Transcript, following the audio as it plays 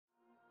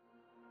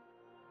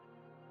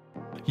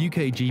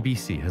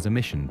UK-GBC has a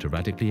mission to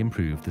radically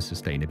improve the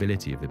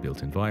sustainability of the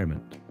built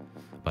environment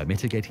by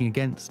mitigating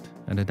against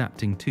and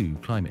adapting to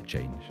climate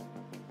change.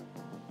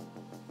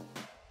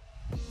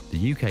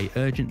 The UK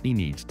urgently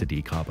needs to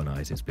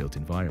decarbonise its built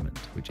environment,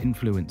 which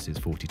influences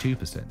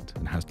 42%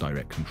 and has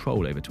direct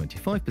control over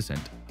 25%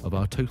 of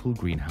our total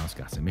greenhouse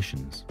gas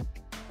emissions.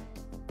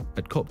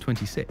 At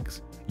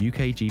COP26,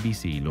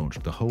 UK-GBC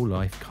launched the Whole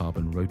Life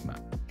Carbon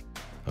Roadmap,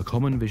 a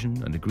common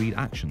vision and agreed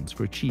actions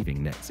for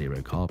achieving net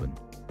zero carbon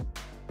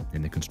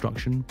in the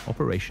construction,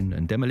 operation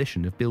and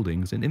demolition of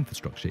buildings and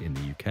infrastructure in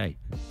the UK.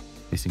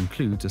 This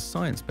includes a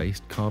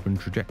science-based carbon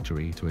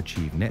trajectory to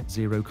achieve net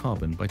zero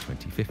carbon by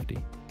 2050,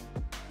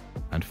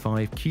 and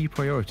 5 key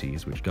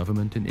priorities which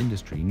government and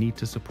industry need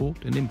to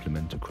support and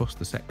implement across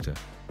the sector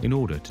in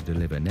order to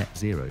deliver net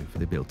zero for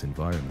the built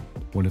environment.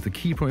 One of the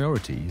key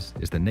priorities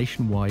is the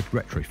nationwide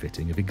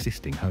retrofitting of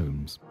existing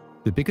homes.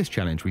 The biggest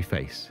challenge we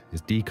face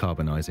is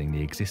decarbonising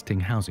the existing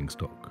housing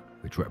stock,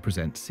 which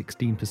represents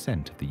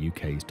 16% of the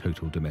UK's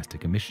total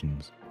domestic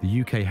emissions.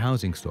 The UK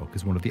housing stock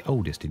is one of the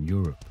oldest in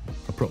Europe.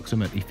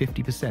 Approximately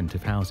 50%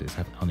 of houses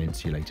have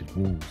uninsulated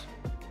walls,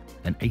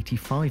 and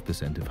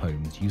 85% of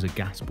homes use a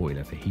gas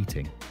boiler for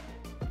heating.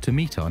 To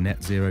meet our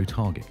net zero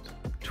target,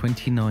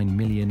 29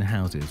 million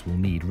houses will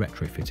need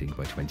retrofitting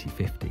by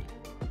 2050,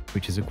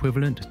 which is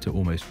equivalent to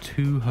almost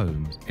 2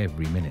 homes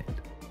every minute.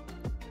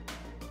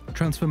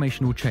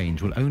 Transformational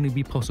change will only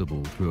be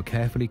possible through a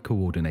carefully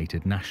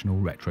coordinated national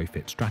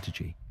retrofit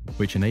strategy,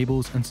 which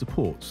enables and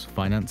supports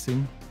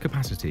financing,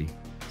 capacity,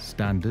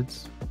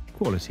 standards,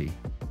 quality,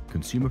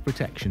 consumer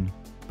protection,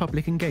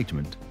 public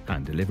engagement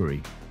and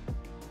delivery.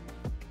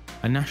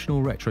 A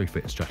national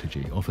retrofit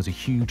strategy offers a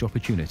huge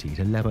opportunity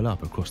to level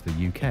up across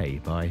the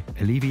UK by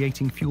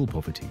alleviating fuel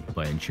poverty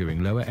by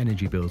ensuring lower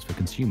energy bills for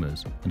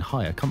consumers and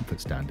higher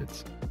comfort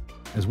standards,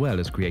 as well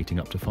as creating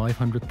up to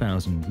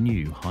 500,000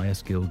 new higher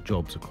skilled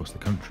jobs across the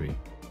country,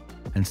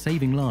 and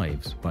saving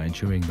lives by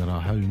ensuring that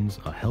our homes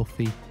are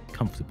healthy,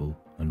 comfortable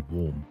and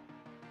warm.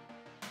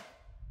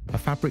 A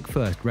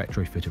fabric-first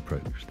retrofit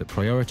approach that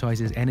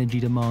prioritises energy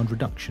demand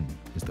reduction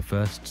is the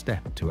first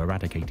step to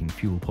eradicating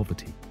fuel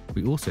poverty.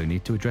 We also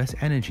need to address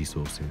energy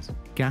sources.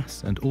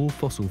 Gas and all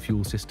fossil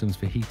fuel systems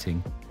for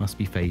heating must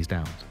be phased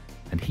out,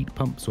 and heat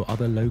pumps or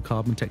other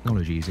low-carbon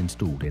technologies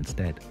installed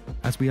instead.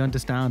 As we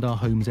understand our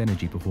home's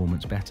energy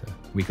performance better,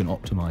 we can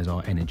optimise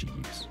our energy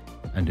use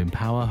and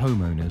empower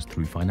homeowners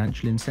through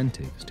financial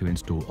incentives to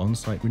install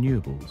on-site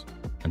renewables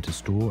and to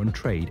store and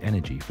trade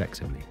energy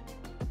flexibly.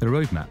 The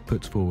roadmap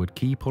puts forward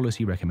key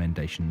policy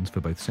recommendations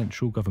for both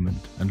central government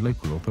and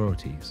local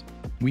authorities.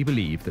 We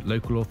believe that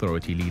local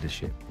authority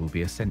leadership will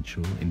be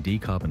essential in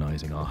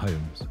decarbonising our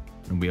homes,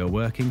 and we are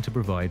working to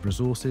provide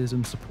resources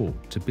and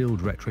support to build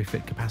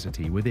retrofit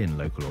capacity within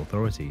local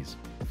authorities.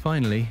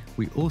 Finally,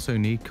 we also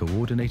need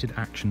coordinated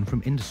action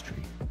from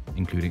industry,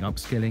 including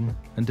upskilling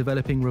and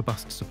developing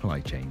robust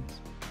supply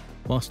chains.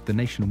 Whilst the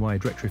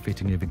nationwide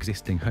retrofitting of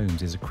existing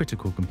homes is a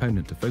critical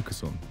component to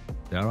focus on,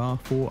 there are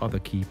 4 other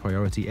key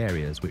priority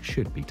areas which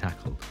should be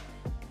tackled.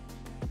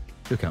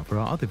 Look out for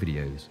our other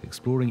videos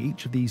exploring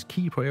each of these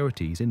key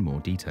priorities in more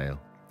detail.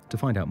 To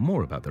find out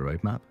more about the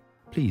roadmap,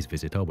 please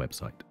visit our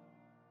website.